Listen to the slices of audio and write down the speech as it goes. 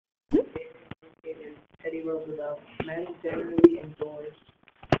heroes without. Men generally indoors.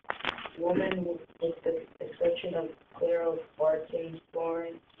 Women, with the exception of Clara Barton,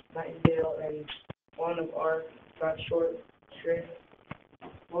 Florence Nightingale, and Joan of Arc, got short shrift.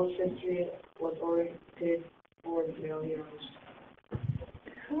 Most history was oriented toward male heroes.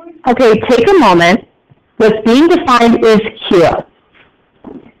 Okay, take a moment. What's being defined is hero.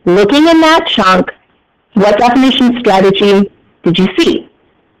 Looking in that chunk, what definition strategy did you see?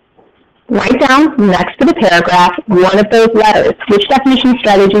 Write down next to the paragraph one of those letters. Which definition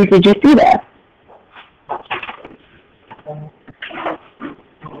strategy did you see there?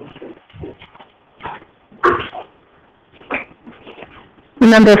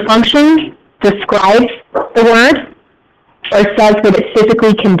 Remember, function describes the word or says what it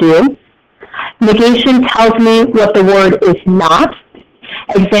physically can do. Negation tells me what the word is not.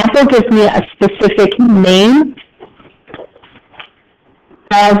 Example gives me a specific name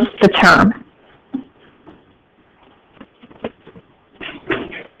of the term.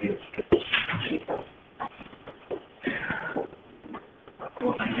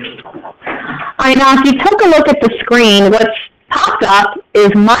 All right, now if you took a look at the screen, what's popped up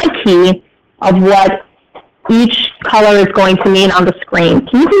is my key of what each color is going to mean on the screen.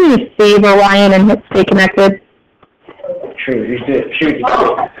 Can you do me a favor, Ryan, and hit stay connected?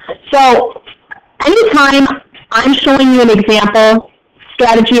 Sure. So anytime I'm showing you an example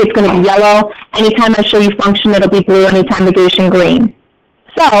strategy, it's going to be yellow. Anytime I show you function, it'll be blue. Anytime negation, green.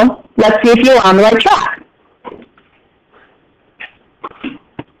 So let's see if you're on the right track.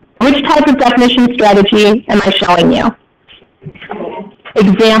 Which type of definition strategy am I showing you?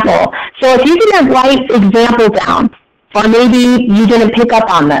 Example. So if you didn't write example down, or maybe you didn't pick up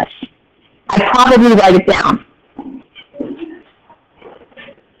on this, I'd probably write it down.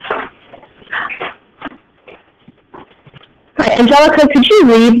 All right, Angelica, could you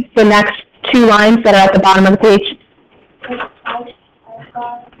read the next two lines that are at the bottom of the page?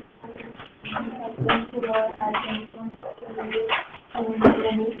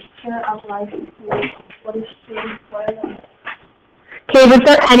 Okay, was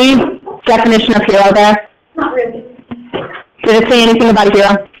there any definition of hero there? Not really. Did it say anything about a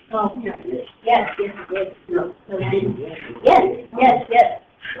hero? Oh, yes, yes, yes, no, no, yes, yes, yes.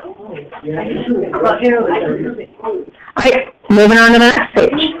 About hero, I can prove it. All right, moving on to the next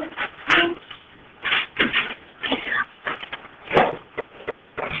page.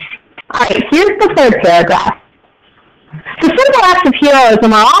 All right, here's the third paragraph. The simple acts of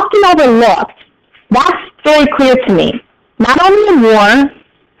heroism are often overlooked. That's very clear to me, not only in war,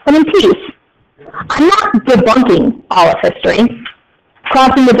 but in peace. I'm not debunking all of history.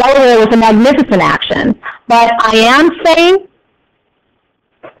 Crossing the Delaware was a magnificent action, but I am saying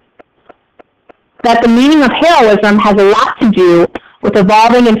that the meaning of heroism has a lot to do with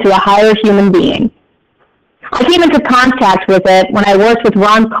evolving into a higher human being. I came into contact with it when I worked with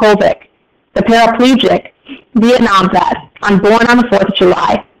Ron Kovic, the paraplegic Vietnam vet, born on the 4th of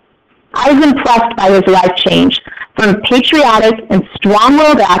July. I was impressed by his life change from a patriotic and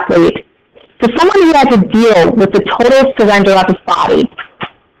strong-willed athlete to someone who had to deal with the total surrender of his body,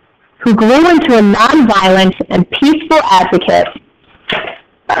 who grew into a nonviolent and peaceful advocate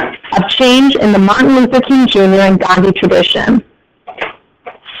of change in the Martin Luther King Jr. and Gandhi tradition.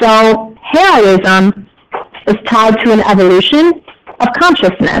 So heroism is tied to an evolution of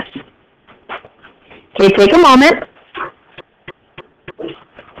consciousness. Okay, take a moment.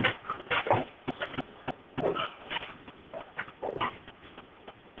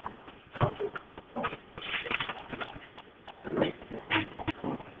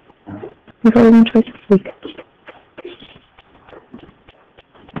 Choice this week.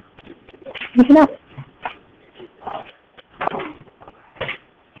 Look it up.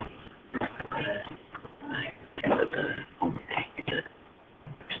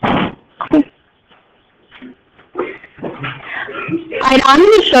 I'm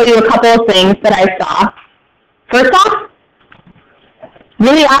going to show you a couple of things that I saw. First off,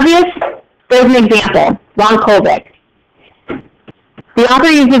 really obvious, there's an example, Ron Kovic. The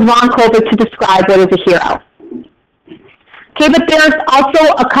author uses Ron Kovic to describe what is a hero. Okay, but there's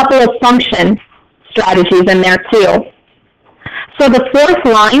also a couple of function strategies in there too. So the fourth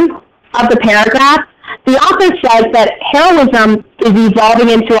line of the paragraph, the author says that heroism is evolving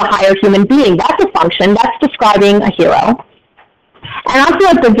into a higher human being. That's a function. That's describing a hero. And also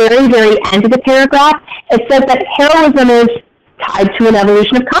at the very, very end of the paragraph, it says that heroism is tied to an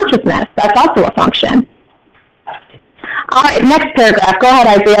evolution of consciousness. That's also a function. All right, next paragraph. Go ahead,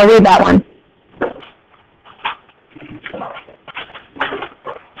 Isaiah. Read that one.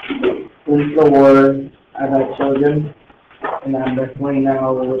 Since the war, I've had children, and I'm definitely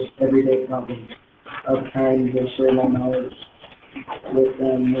now with everyday problems. of time to share my knowledge with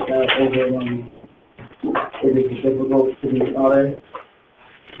them without overwhelming. It is difficult to be a father,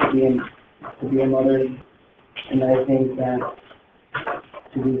 to be a mother, and I think that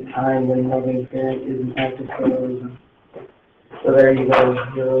to be kind and loving parent is an act of heroism. So there you go,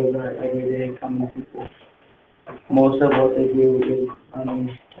 heroes are everyday common people. Most of what they do is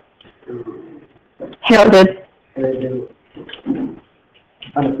Heralded.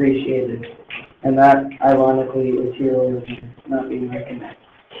 Unappreciated. And that, ironically, is heroism, not being recognized.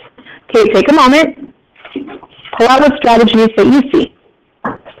 Okay, take a moment. Pull out what strategies that you see.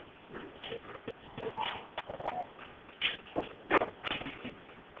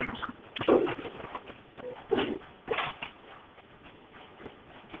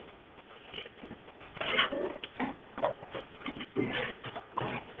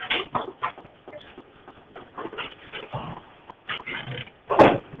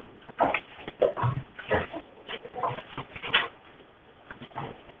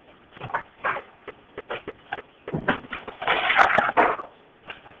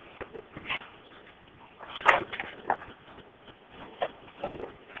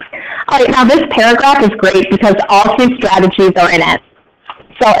 All right, now this paragraph is great because all three strategies are in it.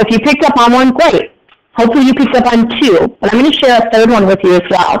 So if you picked up on one, great. Hopefully you picked up on two, but I'm going to share a third one with you as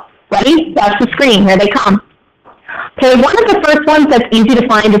well. Ready? Watch the screen. Here they come. Okay, one of the first ones that's easy to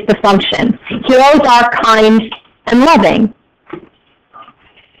find is the function. Heroes are kind and loving.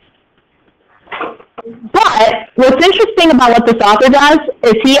 But what's interesting about what this author does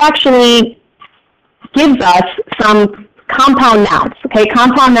is he actually gives us some compound nouns. Okay,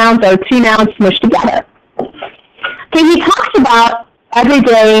 compound nouns are two nouns smushed together. Okay, he talks about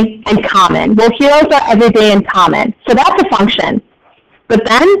everyday and common. Well, heroes are everyday and common, so that's a function. But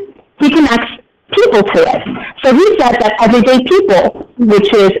then he connects people to it. So he says that everyday people,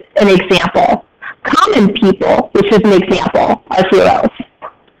 which is an example, common people, which is an example, are heroes.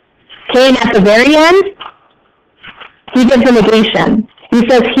 Okay, and at the very end, he gives a negation. He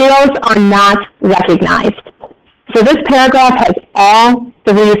says heroes are not recognized. So this paragraph has all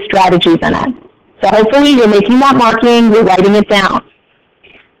three strategies in it. So hopefully you're making that marking, you're writing it down.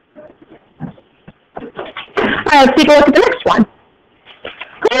 All right, let's take a look at the next one.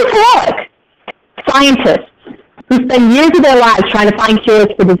 Who is heroic? Scientists who spend years of their lives trying to find cures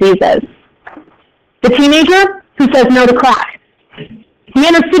for diseases. The teenager who says no to crack. The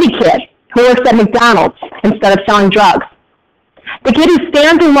inner city kid who works at McDonald's instead of selling drugs. The kid who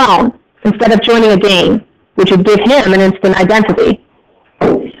stands alone instead of joining a gang, which would give him an instant identity.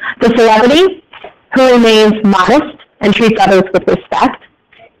 The celebrity who remains modest and treats others with respect,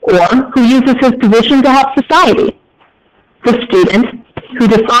 or who uses his position to help society. The student who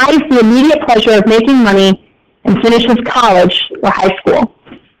defies the immediate pleasure of making money and finishes college or high school.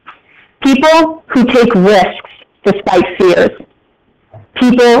 People who take risks despite fears.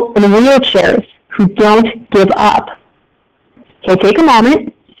 People in wheelchairs who don't give up. Okay, take a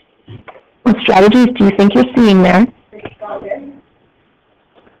moment. What strategies do you think you're seeing there?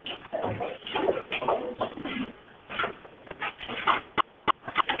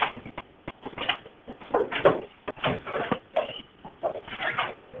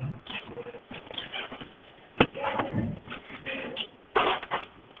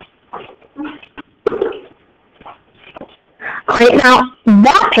 All right, now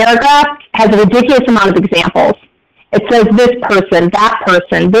that paragraph has a ridiculous amount of examples. It says this person,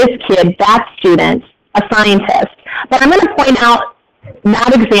 this kid, that student, a scientist. But I'm going to point out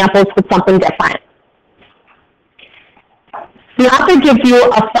not examples but something different. The author gives you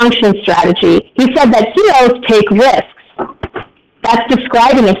a function strategy. He said that heroes take risks. That's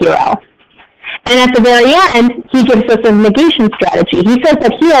describing a hero. And at the very end, he gives us a negation strategy. He says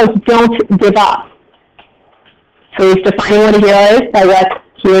that heroes don't give up. So he's defining what a hero is by what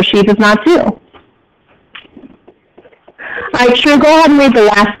he or she does not do. All right, True, go ahead and read the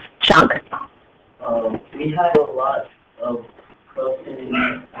last chunk. We have a lot of corruption in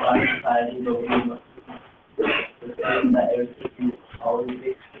our society that we must assume that everything is always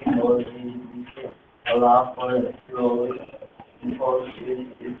fixed in order to allow for heroic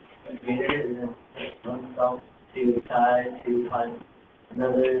impulsion is greater than oneself to try to find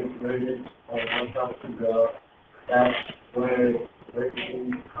another version of oneself to grow. That's where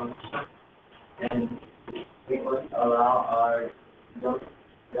virtue comes from. And we must allow our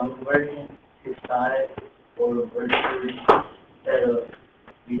young version to strive for virtue instead of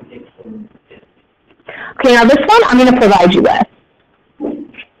rejection. Okay, now this one I'm going to provide you with.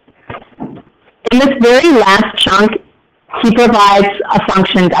 In this very last chunk, he provides a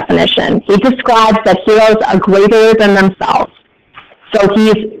function definition. He describes that heroes are greater than themselves. So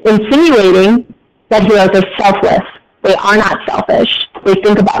he's insinuating that heroes are selfless. They are not selfish. They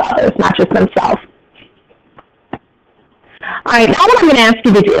think about others, not just themselves. All right, now what I'm going to ask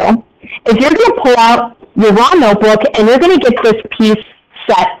you to do is you're going to pull out your raw notebook and you're going to get this piece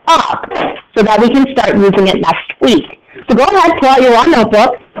set up so that we can start using it next week. So go ahead, pull out your raw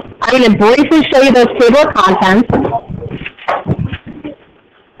notebook. I'm going to briefly show you those table of contents.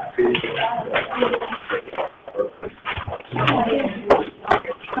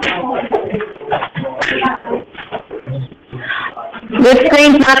 This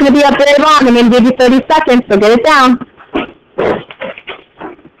screen's not going to be up very long. I'm going to give you 30 seconds, so get it down.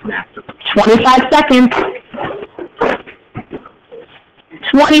 25 seconds.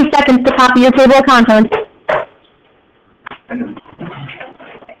 20 seconds to copy your table of contents.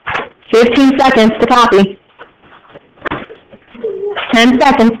 15 seconds to copy. 10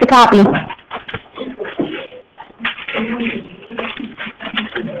 seconds to copy.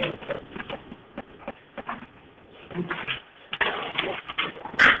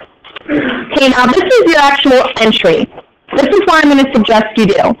 Okay, now this is your actual entry. This is what I'm going to suggest you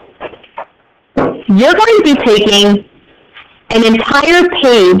do. You're going to be taking an entire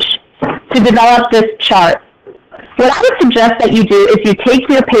page to develop this chart. What I would suggest that you do is you take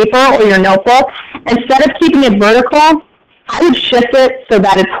your paper or your notebook, instead of keeping it vertical, I would shift it so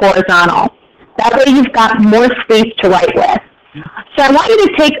that it's horizontal. That way you've got more space to write with. So I want you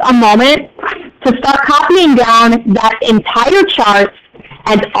to take a moment to start copying down that entire chart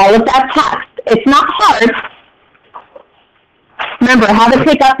and all of that text. It's not hard. Remember, have it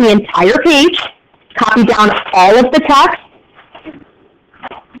take up the entire page, copy down all of the text.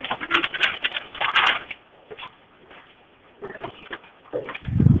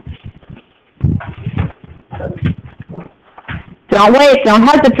 Don't wait, don't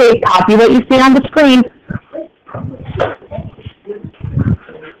hesitate, copy what you see on the screen.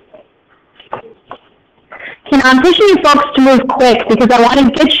 Okay, now I'm pushing you folks to move quick because I want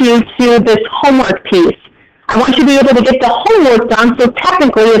to get you to this homework piece. I want you to be able to get the homework done, so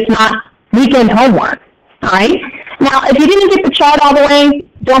technically it's not weekend homework, all right? Now, if you didn't get the chart all the way,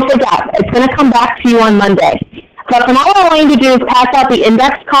 don't forget, it's going to come back to you on Monday. But for now, what I want you to do is pass out the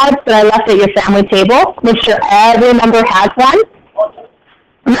index cards that I left at your family table. Make sure every member has one.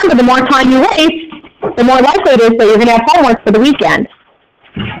 Remember, the more time you waste, the more likely it is that you're going to have homework for the weekend.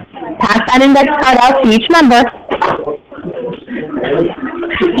 Pass that index card out to each member.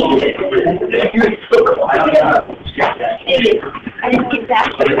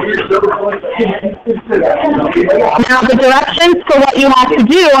 Now, the directions for what you have to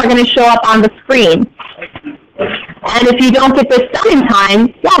do are going to show up on the screen. And if you don't get this done in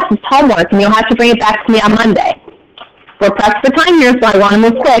time, yes, it's homework, and you'll have to bring it back to me on Monday. We're pressed for time here, so I want to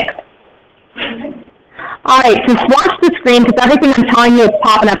move quick. All right, just watch the screen, because everything I'm telling you is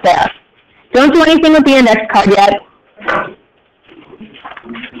popping up there. Don't do anything with the index card yet.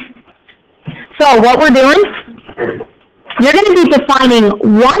 So what we're doing, you're going to be defining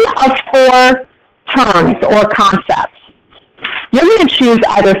one of 4 terms or concepts. You're going to choose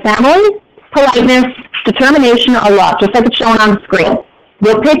either family, politeness, determination, or love, just like it's shown on the screen.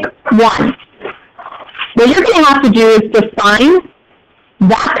 You'll pick one. What you're going to have to do is define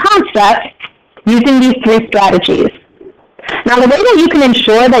that concept using these 3 strategies. Now, the way that you can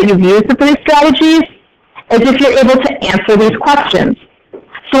ensure that you've used the 3 strategies is if you're able to answer these questions.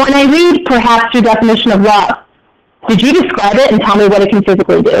 So when I read perhaps your definition of love, did you describe it and tell me what it can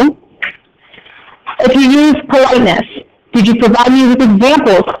physically do? If you use politeness, did you provide me with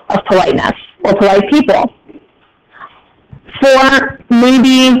examples of politeness or polite people? For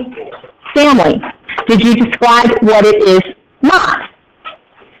maybe family, did you describe what it is not?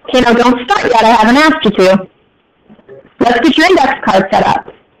 Okay, now don't start yet, I haven't asked you to. Let's get your index card set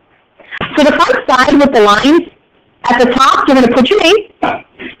up. So the front side with the lines, at the top, you're going to put your name,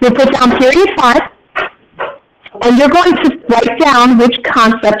 you'll put down period 5, and you're going to write down which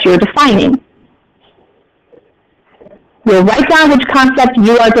concept you're defining. You'll write down which concept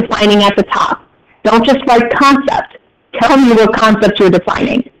you are defining at the top. Don't just write concept. Tell me what concept you're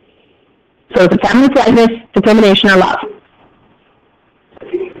defining. So it's a family, politeness, determination, or love.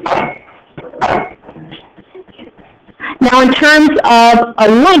 Now, in terms of a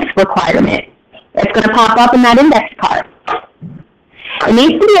length requirement, it's going to pop up in that index card. It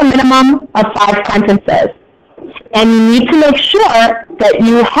needs to be a minimum of 5 sentences. And you need to make sure that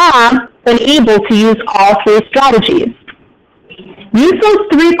you have been able to use all 3 strategies. Use those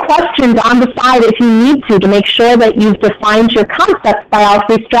 3 questions on the side if you need to make sure that you've defined your concepts by all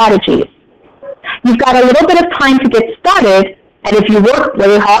 3 strategies. You've got a little bit of time to get started, and if you work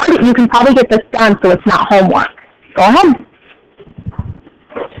really hard, you can probably get this done so it's not homework. Go ahead.